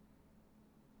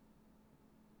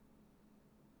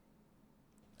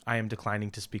I am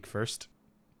declining to speak first.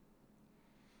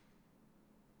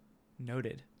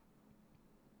 Noted.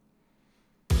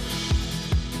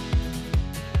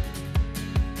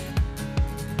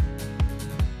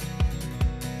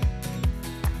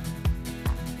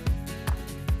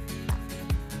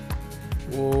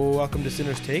 Welcome to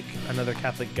Sinner's Take, another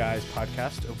Catholic Guys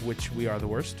podcast of which we are the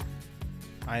worst.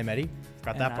 I am Eddie.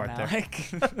 Got that part there.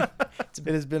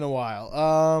 It has been a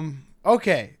while.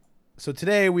 Okay, so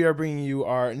today we are bringing you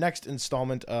our next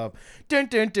installment of Dun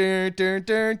Dun Dun Dun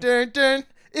Dun Dun Dun.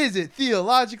 Is it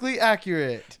theologically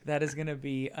accurate? That is going to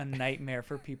be a nightmare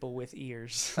for people with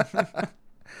ears.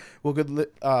 Well, good.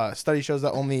 Study shows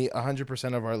that only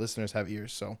 100% of our listeners have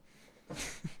ears, so.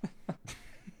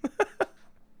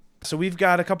 So we've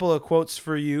got a couple of quotes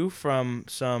for you from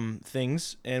some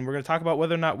things, and we're going to talk about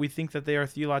whether or not we think that they are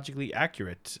theologically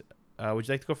accurate. Would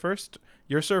you like to go first?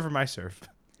 Your serve or my serve?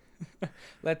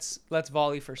 Let's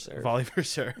volley for serve. Volley for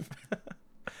serve.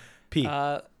 P.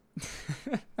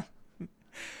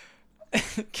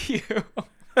 Q.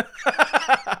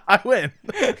 I win.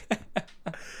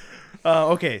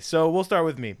 Okay, so we'll start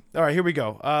with me. All right, here we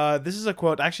go. This is a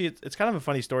quote. Actually, it's kind of a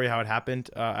funny story how it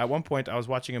happened. At one point, I was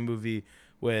watching a movie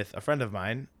with a friend of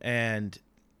mine, and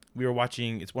we were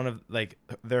watching. It's one of like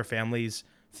their family's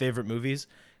favorite movies.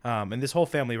 And this whole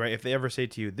family, right? If they ever say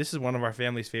to you, "This is one of our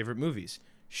family's favorite movies,"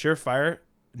 surefire,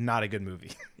 not a good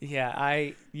movie. Yeah,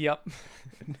 yep.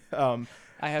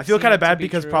 I feel kind of bad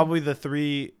because probably the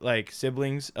three like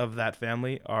siblings of that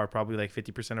family are probably like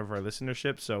 50% of our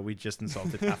listenership, so we just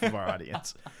insulted half of our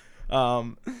audience.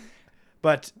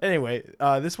 But anyway,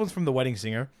 this one's from The Wedding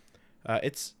Singer.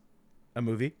 It's a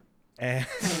movie, and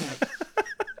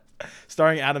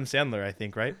starring Adam Sandler, I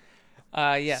think, right?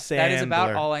 Yes, that is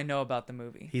about all I know about the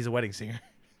movie. He's a wedding singer.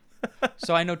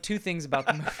 So I know two things about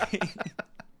the movie.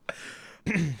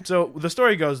 So the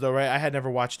story goes, though, right? I had never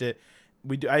watched it.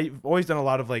 I've always done a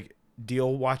lot of like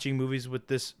deal watching movies with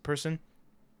this person,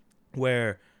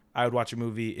 where I would watch a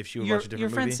movie if she would watch a different movie. Your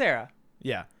friend Sarah.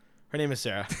 Yeah, her name is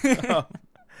Sarah.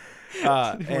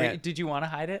 Did you want to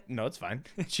hide it? No, it's fine.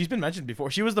 She's been mentioned before.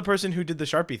 She was the person who did the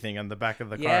Sharpie thing on the back of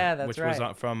the car, yeah, that's which right.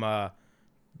 was from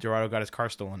Gerardo Got His Car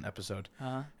Stolen episode.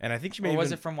 And I think she may. Or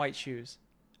was it from White Shoes?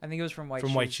 I think it was from White Shoes.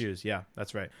 From White Shoes, yeah,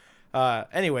 that's right.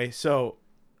 Anyway, so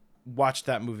watched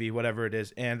that movie, whatever it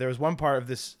is, and there was one part of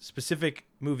this specific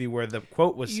movie where the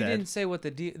quote was said. You didn't say what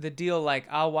the deal like.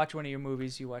 I'll watch one of your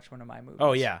movies. You watch one of my movies.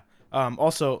 Oh yeah.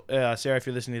 Also, Sarah, if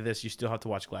you're listening to this, you still have to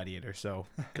watch Gladiator. So,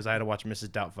 because I had to watch Mrs.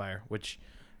 Doubtfire, which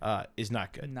is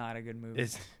not good. Not a good movie.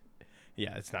 It's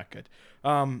not good.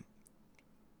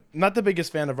 Not the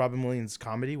biggest fan of Robin Williams'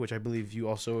 comedy, which I believe you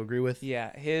also agree with.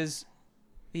 Yeah,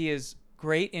 he is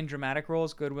great in dramatic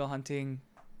roles. Good Will Hunting,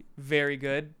 very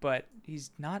good, but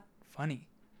he's not funny.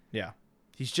 Yeah,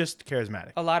 he's just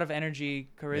charismatic. A lot of energy,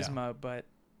 charisma, but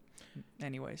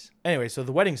anyways. Anyway, so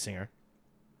The Wedding Singer,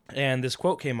 and this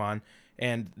quote came on,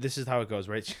 and this is how it goes,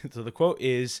 right? So the quote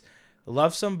is,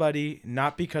 "Love somebody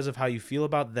not because of how you feel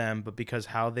about them, but because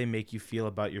how they make you feel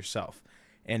about yourself."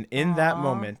 And in that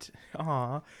moment,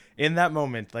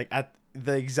 like at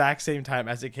the exact same time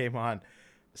as it came on,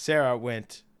 Sarah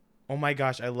went, "Oh my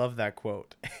gosh, I love that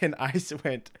quote." And I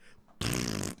went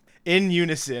in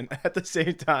unison at the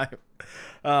same time,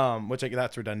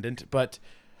 that's redundant. But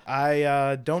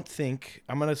I don't think,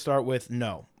 I'm going to start with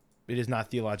no, it is not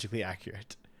theologically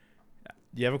accurate.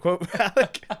 Do you have a quote,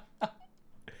 Alec?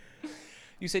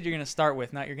 You said you're going to start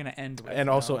with, not you're going to end with. And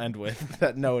also end with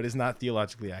that no, it is not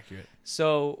theologically accurate.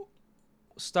 So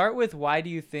start with, why do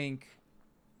you think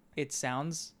it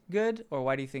sounds good? Or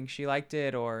why do you think she liked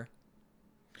it? Or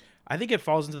I think it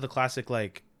falls into the classic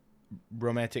like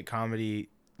romantic comedy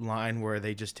line where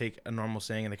they just take a normal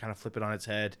saying and they kind of flip it on its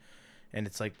head, and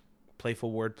it's like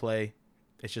playful wordplay.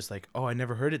 It's just like, oh, I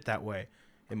never heard it that way.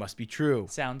 It must be true.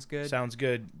 Sounds good. Sounds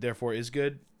good, therefore is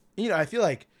good. You know, I feel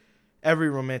like every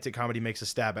romantic comedy makes a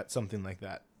stab at something like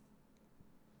that.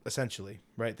 Essentially,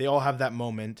 right? They all have that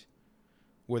moment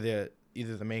where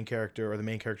either the main character or the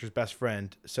main character's best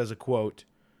friend says a quote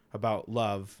about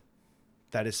love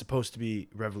that is supposed to be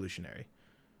revolutionary.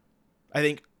 I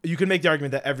think you can make the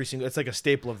argument that it's like a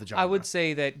staple of the genre. I would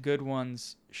say that good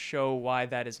ones show why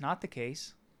that is not the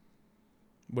case.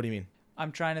 What do you mean?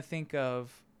 I'm trying to think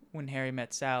of When Harry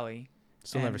Met Sally.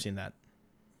 Still never seen that.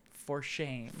 For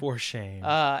shame. For shame.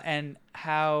 And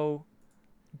how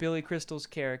Billy Crystal's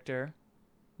character,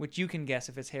 which you can guess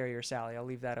if it's Harry or Sally, I'll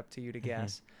leave that up to you to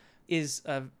guess, is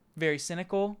very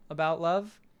cynical about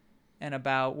love and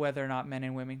about whether or not men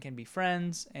and women can be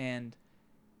friends, and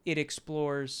it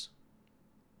explores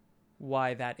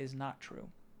why that is not true.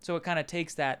 So it kind of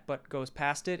takes that but goes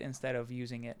past it instead of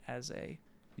using it as a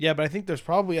Yeah, but I think there's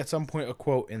probably at some point a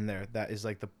quote in there that is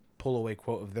like the pull away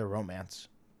quote of their romance.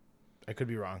 I could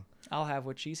be wrong. I'll have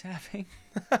what she's having.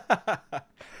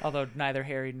 Although neither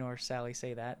Harry nor Sally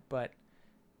say that, but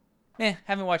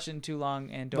haven't watched it in too long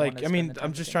and don't want Like, to I spend mean, the time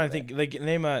I'm to just think trying of to it.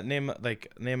 think.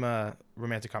 Like, name a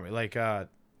romantic comedy. Like,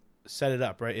 Set It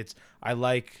Up, right? It's I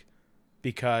like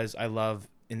because I love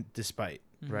in despite,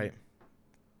 Mhm. right?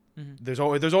 Mhm. There's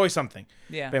always something.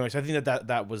 Yeah. But anyways, I think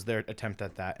that was their attempt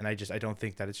at that, and I don't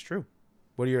think that it's true.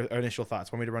 What are your initial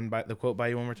thoughts? Want me to run by the quote by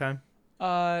you one more time?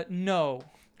 No.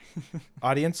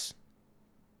 Audience,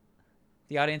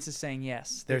 The audience is saying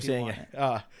yes. They they're do saying want it.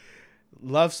 it.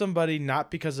 Love somebody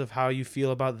not because of how you feel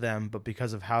about them, but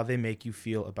because of how they make you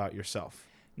feel about yourself.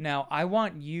 Now, I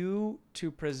want you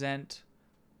to present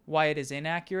why it is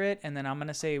inaccurate, and then I'm going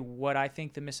to say what I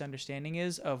think the misunderstanding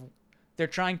is of they're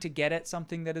trying to get at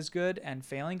something that is good and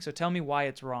failing. So tell me why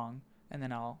it's wrong, and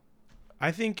then I'll.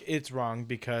 I think it's wrong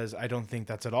because I don't think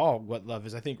that's at all what love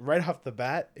is. I think right off the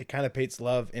bat, it kind of paints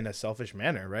love in a selfish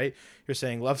manner, right? You're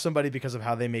saying love somebody because of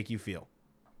how they make you feel.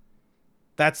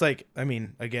 That's like, I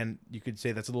mean, again, you could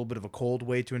say that's a little bit of a cold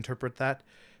way to interpret that,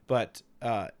 but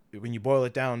when you boil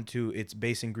it down to its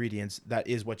base ingredients, that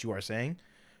is what you are saying.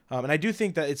 And I do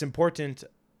think that it's important.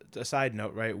 A side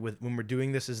note, right? With when we're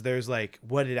doing this, is there's like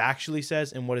what it actually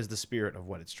says and what is the spirit of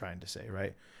what it's trying to say,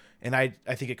 right? And I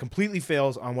think it completely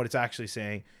fails on what it's actually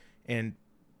saying, and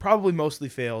probably mostly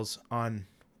fails on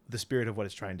the spirit of what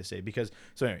it's trying to say. Because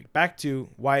so anyway, back to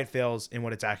why it fails and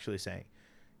what it's actually saying.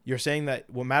 You're saying that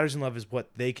what matters in love is what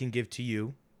they can give to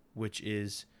you, which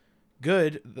is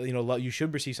good. You know, you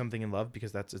should receive something in love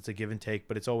because it's a give and take,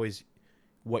 but it's always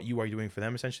what you are doing for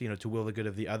them, essentially, you know, to will the good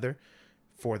of the other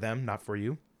for them, not for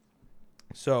you.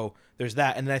 So there's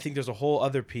that. And then I think there's a whole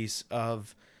other piece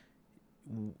of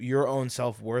your own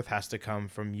self-worth has to come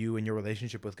from you and your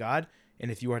relationship with God. And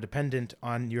if you are dependent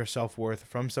on your self-worth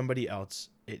from somebody else,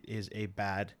 it is a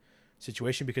bad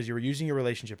situation because you're using your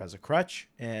relationship as a crutch,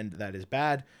 and that is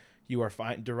bad. You are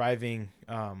deriving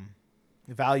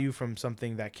value from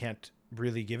something that can't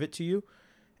really give it to you.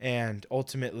 And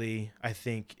ultimately, I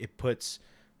think it puts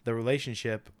the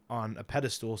relationship on a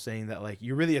pedestal, saying that like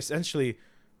you're really essentially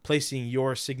placing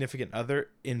your significant other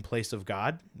in place of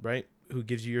God, right? Who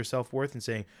gives you your self-worth, and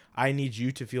saying, I need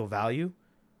you to feel value.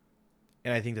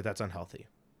 And I think that that's unhealthy.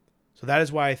 So that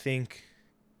is why I think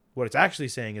what it's actually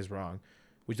saying is wrong.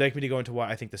 Would you like me to go into what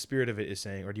I think the spirit of it is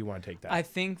saying, or do you want to take that? I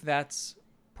think that's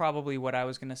probably what I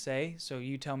was going to say. So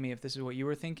you tell me if this is what you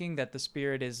were thinking, that the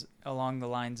spirit is along the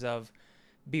lines of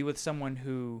be with someone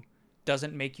who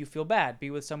doesn't make you feel bad. Be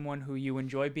with someone who you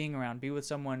enjoy being around. Be with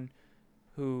someone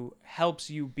who helps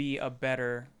you be a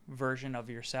better version of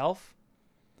yourself.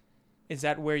 Is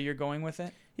that where you're going with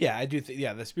it? Yeah, I do think,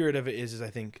 yeah, the spirit of it is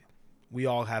I think we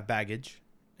all have baggage,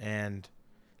 and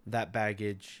that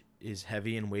baggage is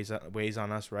heavy and weighs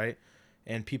on us, right?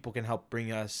 And people can help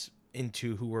bring us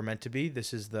into who we're meant to be.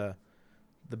 This is the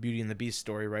Beauty and the Beast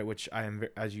story, right? Which I am,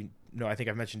 as you know, I think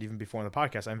I've mentioned even before on the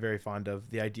podcast, I'm very fond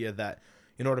of the idea that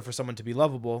in order for someone to be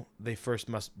lovable, they first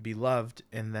must be loved,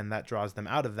 and then that draws them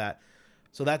out of that.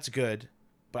 So that's good,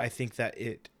 but I think that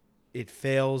it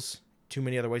fails too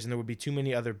many other ways, and there would be too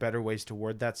many other better ways to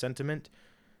word that sentiment.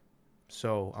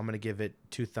 So I'm going to give it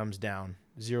 2 thumbs down,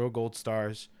 0 gold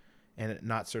stars, and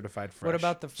not certified fresh. What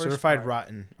about the first certified part?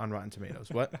 rotten on Rotten Tomatoes?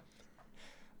 What?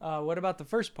 What about the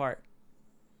first part?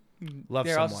 Love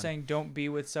They're someone. also saying don't be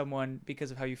with someone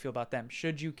because of how you feel about them.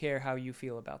 Should you care how you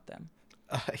feel about them?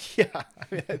 Yeah, I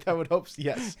mean, that would hope.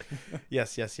 Yes,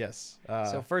 yes.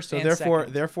 So first so and therefore,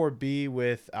 second. therefore, be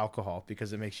with alcohol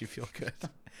because it makes you feel good.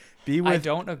 Be with. I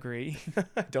don't agree.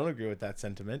 I don't agree with that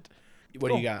sentiment.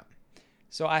 What do you got?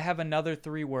 So I have another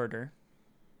 3-worder.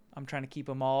 I'm trying to keep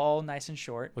them all nice and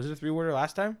short. Was it a 3-worder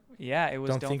last time? Yeah, it was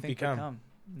Don't don't think, think become.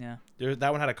 Yeah.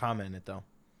 That one had a comma in it though.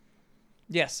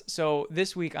 Yes. So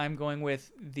this week I'm going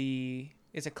with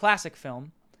it's a classic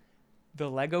film, The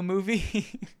Lego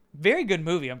Movie. Very good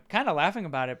movie. I'm kind of laughing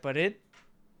about it, but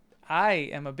I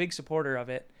am a big supporter of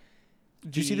it.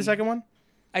 Did you see the second one?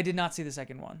 I did not see the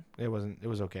second one. It wasn't. It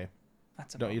was okay.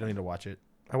 That's a You don't bummer. need to watch it.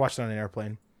 I watched it on an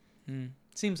airplane.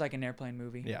 Seems like an airplane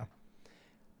movie. Yeah.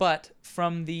 But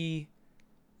from the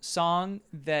song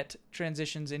that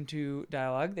transitions into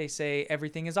dialogue, they say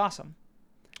everything is awesome.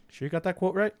 Sure you got that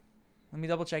quote right? Let me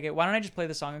double check it. Why don't I just play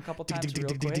the song a couple times real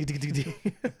quick?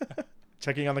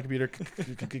 Checking on the computer.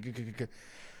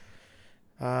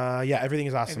 Yeah, everything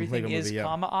is awesome. Everything Lego is movie, yeah.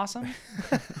 comma awesome.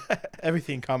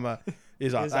 Everything, comma,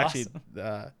 is awesome. Is Actually,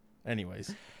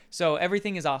 anyways. So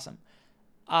everything is awesome.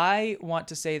 I want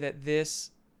to say that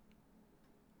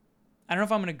I don't know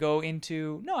if I'm going to go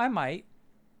into, no, I might.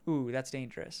 Ooh, that's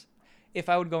dangerous. if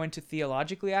I would go into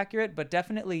theologically accurate, but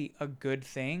definitely a good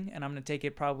thing. And I'm going to take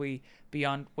it probably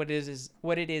beyond what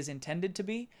it is intended to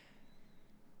be.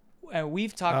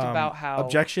 We've talked about how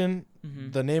objection.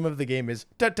 The name of the game is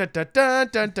dun, dun, dun, dun,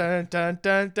 dun, dun, dun,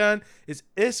 dun, dun,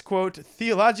 is quote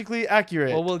theologically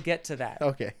accurate. Well, we'll get to that.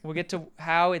 Okay. We'll get to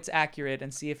how it's accurate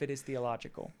and see if it is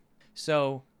theological.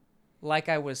 So, like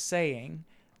I was saying,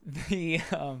 the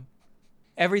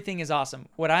everything is awesome.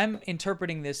 What I'm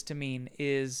interpreting this to mean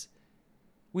is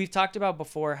we've talked about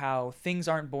before how things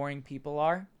aren't boring, people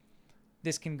are.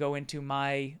 This can go into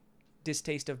my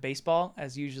distaste of baseball,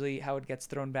 as usually how it gets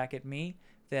thrown back at me,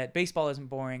 that baseball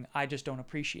isn't boring, I just don't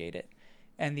appreciate it.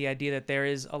 And the idea that there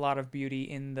is a lot of beauty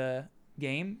in the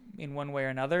game in one way or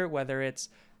another, whether it's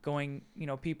going,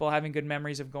 people having good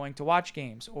memories of going to watch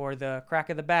games, or the crack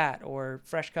of the bat, or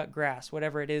fresh cut grass,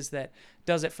 whatever it is that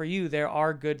does it for you, there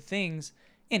are good things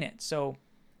in it. So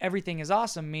everything is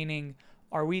awesome, meaning,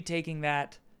 are we taking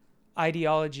that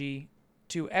ideology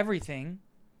to everything?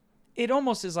 It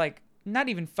almost is like, not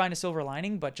even find a silver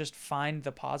lining, but just find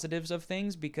the positives of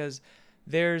things, because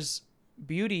there's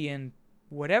beauty in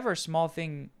whatever small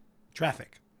thing.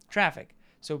 Traffic.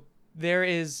 So there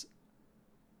is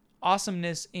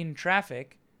awesomeness in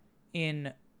traffic,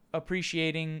 in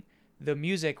appreciating the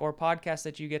music or podcast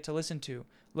that you get to listen to,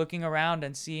 looking around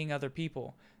and seeing other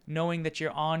people, knowing that you're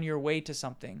on your way to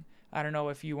something. I don't know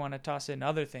if you want to toss in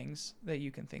other things that you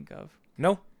can think of.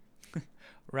 No.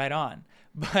 Right on.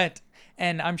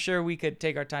 And I'm sure we could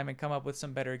take our time and come up with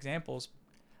some better examples.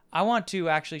 I want to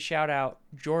actually shout out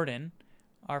Jordan,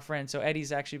 our friend. So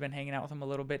Eddie's actually been hanging out with him a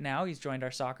little bit now. He's joined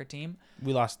our soccer team.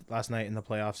 We lost last night in the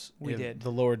playoffs. We did.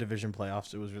 The lower division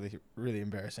playoffs. It was really, really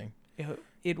embarrassing.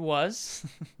 It was.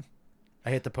 I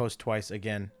hit the post twice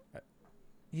again.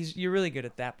 You're really good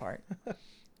at that part.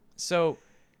 So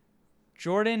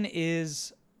Jordan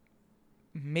is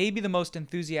maybe the most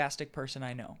enthusiastic person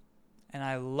I know, and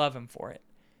I love him for it.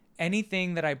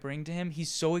 Anything that I bring to him,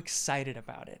 he's so excited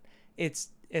about it.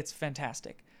 It's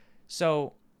fantastic.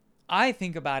 So I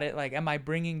think about it like, am I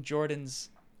bringing Jordan's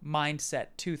mindset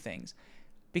to things?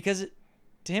 Because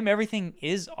to him, everything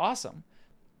is awesome.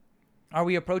 Are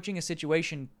we approaching a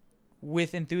situation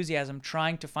with enthusiasm,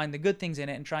 trying to find the good things in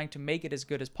it and trying to make it as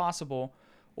good as possible?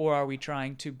 Or are we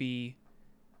trying to be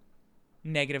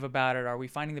negative about it? Are we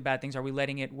finding the bad things? Are we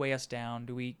letting it weigh us down?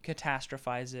 Do we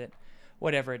catastrophize it?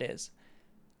 Whatever it is.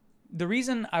 The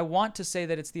reason I want to say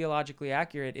that it's theologically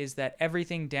accurate is that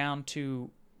everything down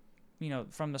to,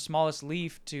 from the smallest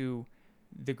leaf to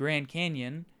the Grand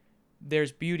Canyon,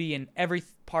 there's beauty in every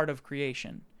part of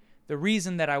creation. The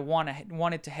reason that I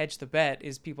wanted to hedge the bet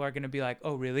is people are going to be like,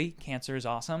 oh, really? Cancer is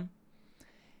awesome?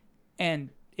 And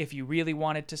if you really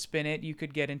wanted to spin it, you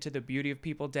could get into the beauty of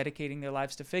people dedicating their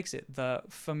lives to fix it, the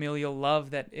familial love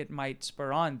that it might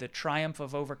spur on, the triumph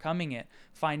of overcoming it,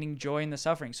 finding joy in the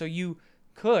suffering. So you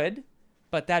could,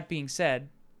 but that being said,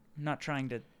 I'm not trying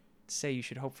to say you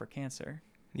should hope for cancer.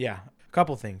 Yeah, a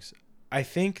couple things. I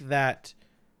think that,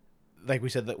 like we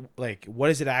said, that what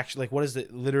is it actually, what is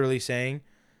it literally saying?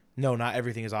 No, not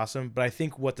everything is awesome, but I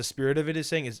think what the spirit of it is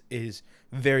saying is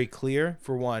very clear,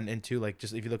 for one, and two,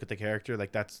 just if you look at the character,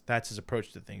 that's his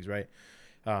approach to things, right?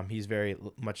 He's very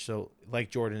much so like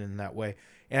Jordan in that way.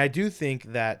 And I do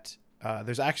think that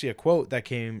there's actually a quote that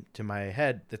came to my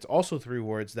head that's also 3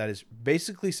 words that is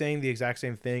basically saying the exact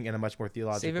same thing in a much more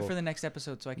theological. Save it for the next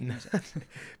episode so I can use it.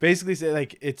 Basically, say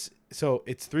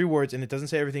it's 3 words, and it doesn't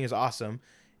say everything is awesome.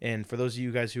 And for those of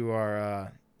you guys who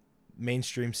are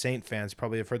mainstream saint fans,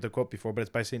 probably have heard the quote before, but it's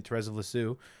by Saint Therese of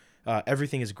Lisieux.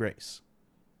 Everything is grace.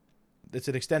 It's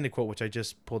an extended quote, which I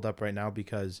just pulled up right now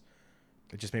because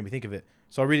it just made me think of it.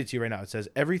 So I'll read it to you right now. It says,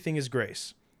 everything is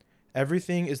grace.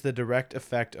 Everything is the direct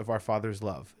effect of our Father's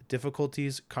love.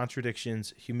 Difficulties,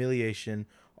 contradictions, humiliation,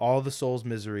 all the soul's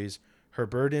miseries, her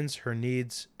burdens, her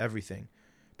needs, everything.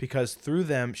 Because through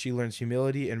them she learns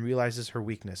humility and realizes her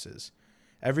weaknesses.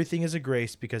 Everything is a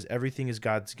grace because everything is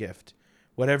God's gift.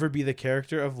 Whatever be the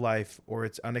character of life or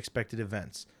its unexpected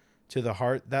events, to the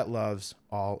heart that loves,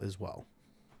 all is well.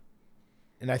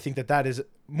 And I think that is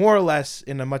more or less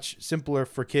in a much simpler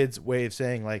for kids way of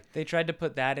saying, they tried to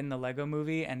put that in the Lego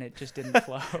movie and it just didn't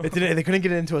flow. They couldn't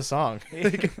get it into a song.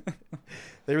 They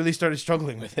really started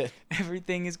struggling with it.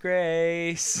 Everything is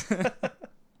grace.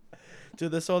 To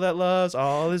the soul that loves,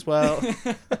 all is well.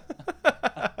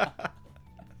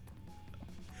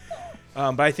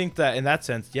 But I think that in that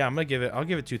sense, yeah, I'll give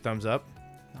it 2 thumbs up.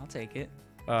 I'll take it.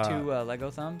 2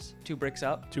 Lego thumbs, 2 bricks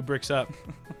up. 2 bricks up.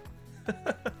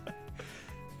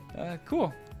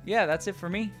 Cool. Yeah, that's it for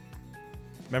me.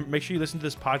 Remember, make sure you listen to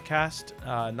this podcast,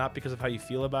 not because of how you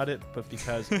feel about it, but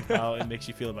because of how it makes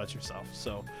you feel about yourself.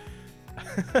 So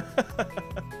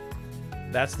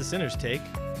That's the Sinner's Take.